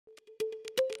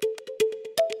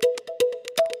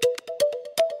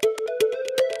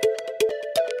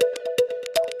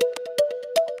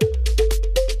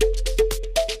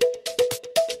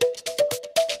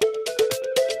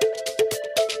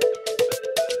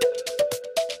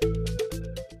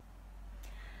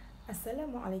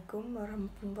Assalamualaikum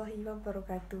warahmatullahi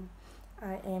wabarakatuh.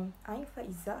 I am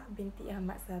Faizah binti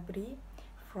Ahmad Sabri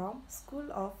from School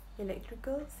of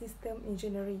Electrical System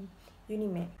Engineering,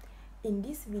 UNIMED. In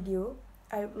this video,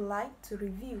 I would like to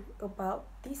review about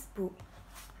this book,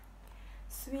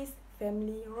 Swiss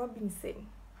Family Robinson.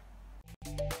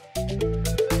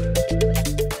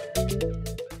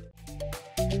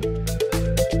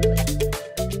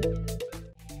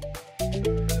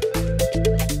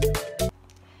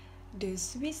 The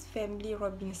Swiss Family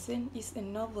Robinson is a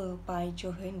novel by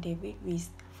Johann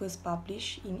Wyss, first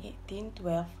published in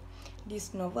 1812.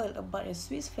 This novel about a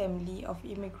Swiss family of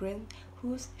immigrants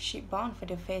whose ship bound for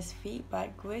the Pacific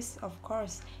but Wyss, of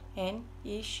course, and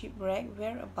is shipwrecked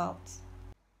whereabouts.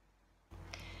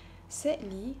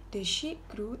 Sadly, the ship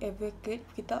crew evacuated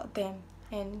without them,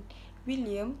 and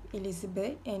William,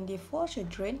 Elizabeth, and their 4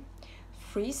 children,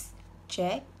 Fritz,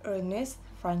 Jack, Ernest,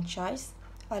 Francis,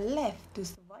 are left to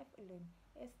survive alone.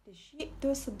 As the ship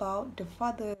tossed about, the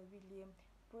father, William,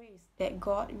 prays that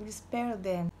God will spare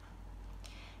them.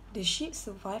 The ship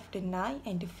survived the night,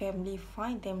 and the family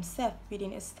find themselves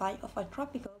within a sight of a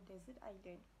tropical desert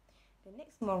island. The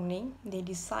next morning, they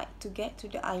decide to get to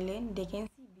the island they can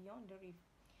see beyond the reef.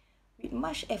 With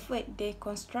much effort, they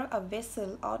construct a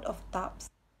vessel out of tubs.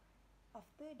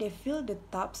 After they fill the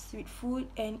tubs with food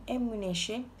and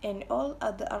ammunition and all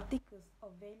other articles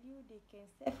of value they can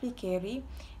safely carry,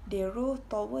 they row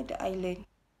toward the island.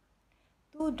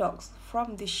 2 dogs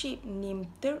from the ship named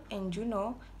Turk and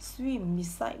Juno swim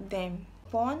beside them.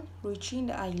 Upon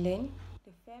reaching the island,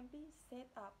 the family set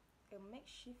up a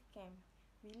makeshift camp.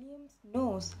 William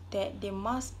knows that they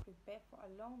must prepare for a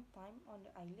long time on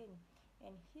the island,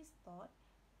 and his thoughts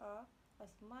are as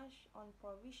much on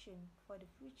provision for the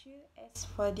future as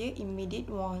for their immediate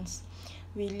wants.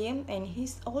 William and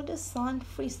his oldest son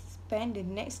Fritz spend the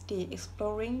next day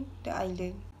exploring the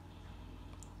island.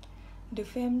 The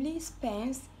family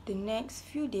spends the next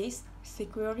few days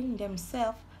securing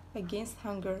themselves against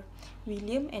hunger.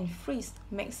 William and Fritz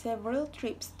make several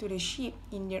trips to the ship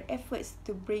in their efforts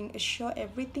to bring ashore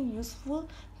everything useful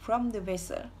from the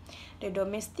vessel. The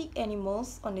domestic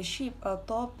animals on the ship are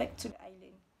towed back to the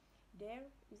island. There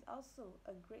is also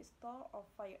a great store of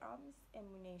firearms,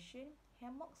 ammunition,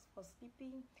 hammocks for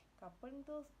sleeping,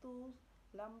 carpenter's tools,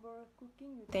 lumber,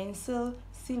 cooking utensils,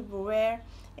 silverware,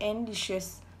 and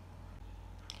dishes.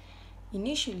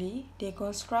 Initially, they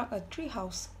construct a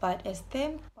treehouse, but as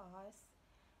time passes,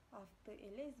 after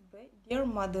Elizabeth, their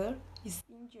mother, is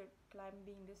injured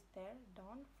climbing the stair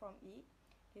down from it,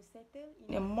 they settle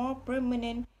in a more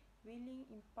permanent dwelling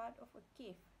in part of a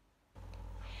cave.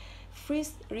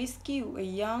 Fritz rescues a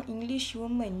young English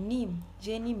woman named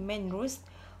Jenny Manrose,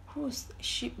 who's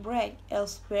shipwrecked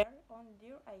elsewhere on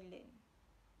their island.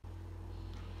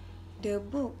 The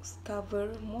books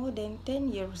cover more than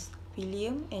 10 years.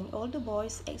 William and all the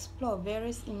boys explore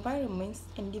various environments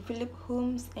and develop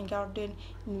homes and gardens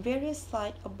in various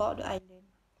sites about the island.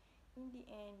 In the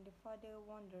end, the father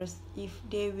wonders if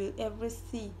they will ever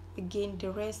see again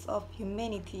the rest of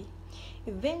humanity.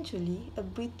 Eventually, a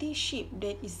British ship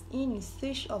that is in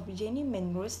search of Jenny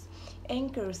Manrose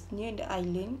anchors near the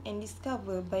island and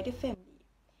discovered by the family.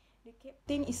 The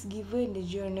captain is given the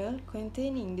journal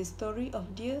containing the story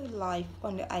of their life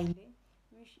on the island,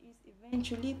 which is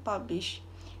eventually published.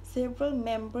 Several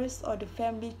members of the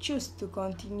family choose to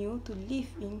continue to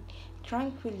live in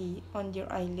tranquilly on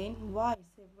their island, while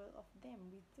several of them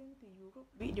return to Europe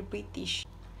with the British.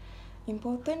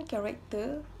 Important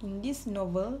character in this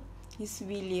novel is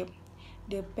William,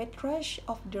 the patriarch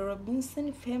of the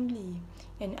Robinson family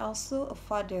and also a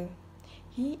father.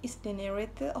 He is the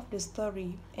narrator of the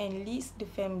story and leads the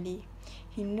family.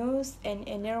 He knows an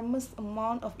enormous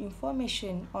amount of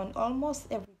information on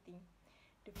almost everything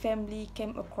the family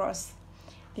came across,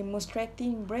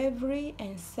 demonstrating bravery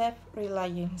and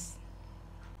self-reliance.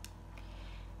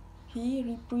 He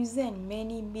represents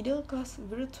many middle-class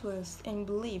virtues and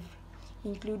beliefs,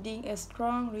 including a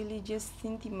strong religious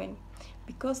sentiment.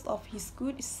 Because of his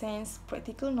good sense,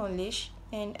 practical knowledge,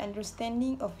 and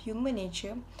understanding of human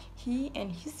nature, he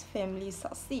and his family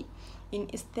succeed in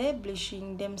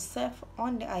establishing themselves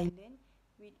on the island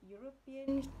with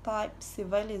European-type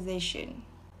civilization.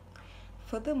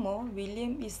 Furthermore,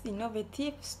 William is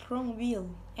innovative,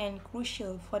 strong-willed, and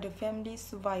crucial for the family's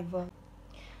survival.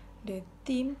 The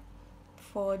theme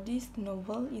for this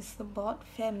novel is about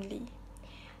family.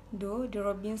 Though the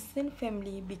Robinson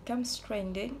family becomes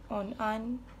stranded on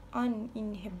an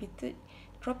uninhabited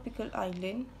tropical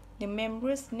island, the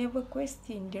members never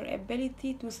question their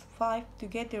ability to survive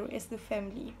together as a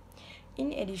family.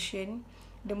 In addition,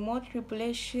 The more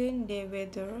tribulation they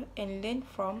weather and learn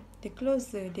from, the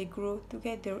closer they grow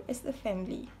together as a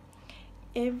family.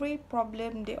 Every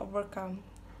problem they overcome,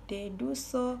 they do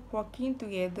so working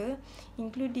together,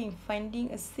 including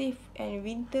finding a safe and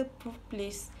winter-proof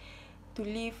place to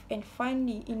live and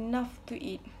finding enough to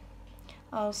eat.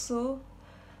 Also,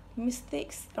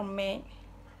 mistakes are made.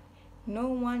 No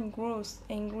one grows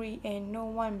angry and no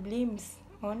one blames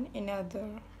on another.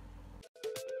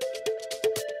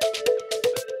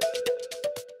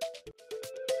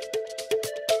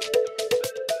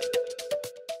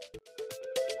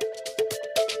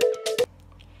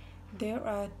 There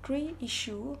are three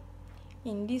issues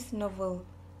in this novel.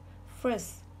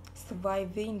 First,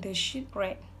 surviving the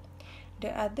shipwreck. The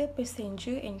other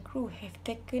passenger and crew have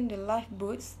taken the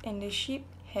lifeboats and the ship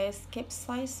has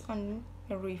capsized on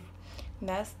a reef.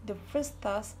 Thus, the first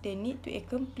task they need to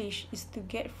accomplish is to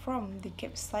get from the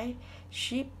capsized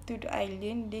ship to the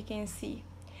island they can see.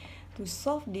 To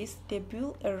solve this, they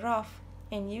build a raft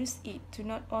and use it to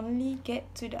not only get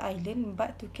to the island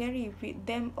but to carry with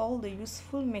them all the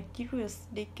useful materials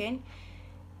they can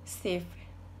save.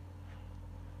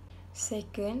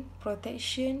 Second,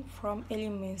 protection from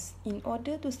elements. In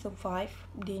order to survive,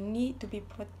 they need to be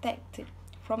protected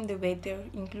from the weather,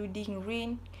 including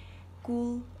rain,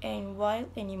 cold, and wild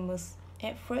animals.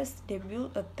 At first, they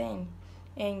build a tent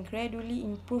and gradually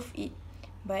improve it,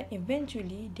 but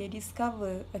eventually they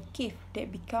discover a cave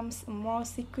that becomes a more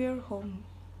secure home.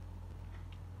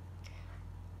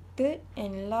 Third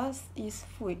and last is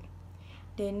food.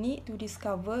 They need to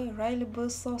discover reliable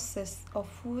sources of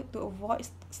food to avoid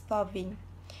starving.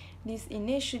 This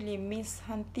initially means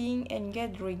hunting and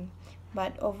gathering,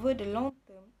 but over the long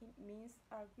term, it means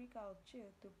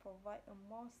agriculture to provide a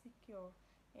more secure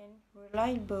and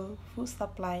reliable food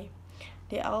supply.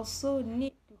 They also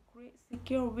need to create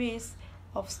secure ways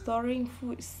of storing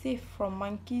food safe from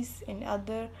monkeys and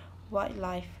other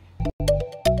wildlife.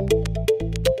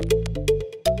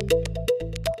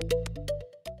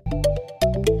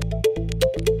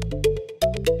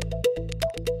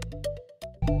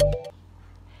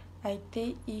 I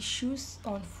take issues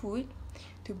on food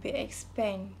to be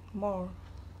expand more.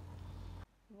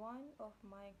 One of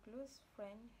my close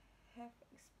friends have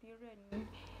experience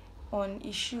on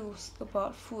issues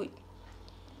about food.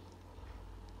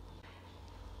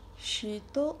 She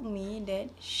told me that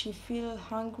she feel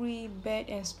hungry, bad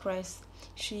and stressed.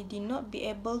 She did not be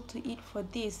able to eat for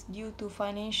days due to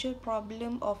financial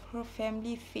problem of her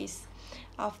family faced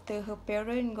after her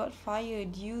parents got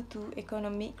fired due to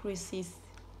economic crisis.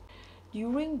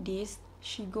 During this,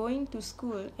 she going to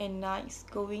school and nights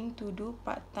going to do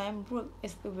part-time work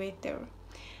as a waiter.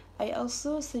 I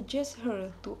also suggest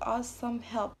her to ask some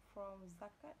help from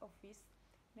Zakat office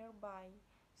nearby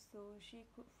so she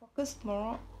could focus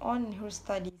more on her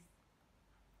studies.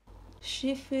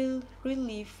 She feel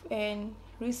relief and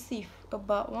receive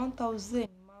about 1,000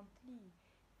 monthly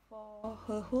for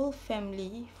her whole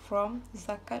family from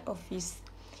Zakat office.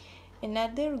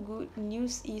 Another good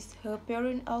news is her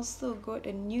parents also got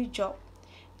a new job.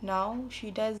 Now she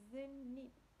doesn't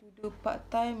need to do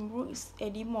part-time works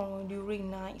anymore during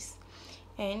nights,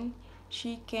 and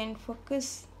she can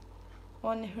focus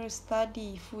on her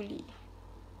study fully.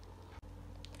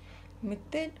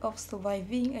 Method of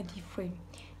surviving are different.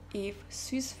 If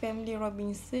Swiss family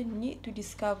Robinson need to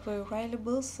discover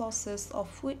reliable sources of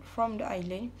food from the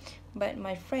island, but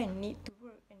my friend need to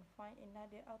work and find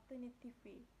another alternative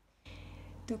way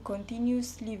to continue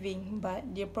living,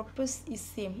 but their purpose is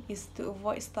same, is to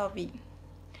avoid starving.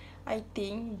 I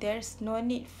think there's no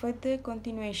need further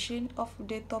continuation of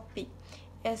the topic,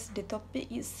 as the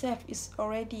topic itself is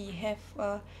already have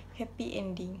a happy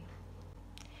ending.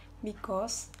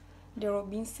 Because the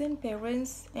Robinson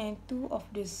parents and two of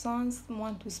the sons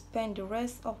want to spend the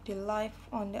rest of their life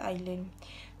on the island.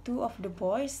 Two of the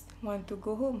boys want to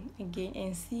go home again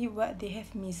and see what they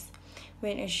have missed.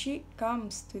 When a ship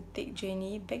comes to take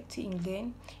Jenny back to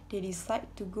England, they decide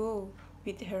to go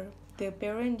with her. The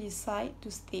parents decide to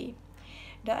stay.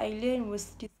 The island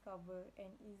was discovered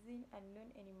and isn't unknown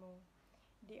anymore.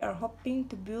 They are hoping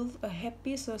to build a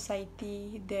happy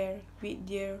society there with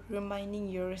their remaining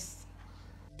years.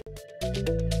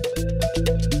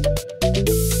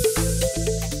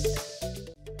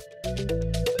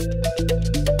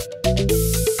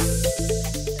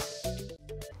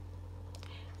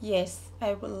 Yes,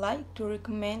 I would like to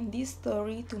recommend this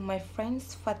story to my friend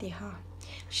Fatiha.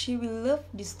 She will love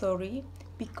this story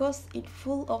because it's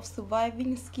full of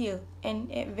surviving skill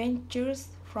and adventures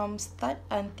from start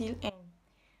until end.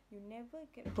 You never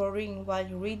get boring while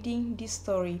reading this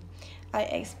story. I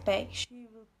expect she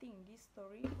will think this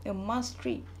story a must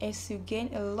read as you gain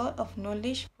a lot of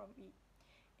knowledge from it.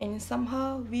 And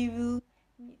somehow we will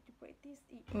need to practice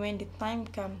it when the time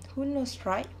comes. Who knows,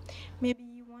 right?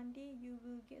 Maybe one day you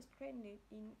will get stranded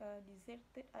in a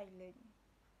deserted island.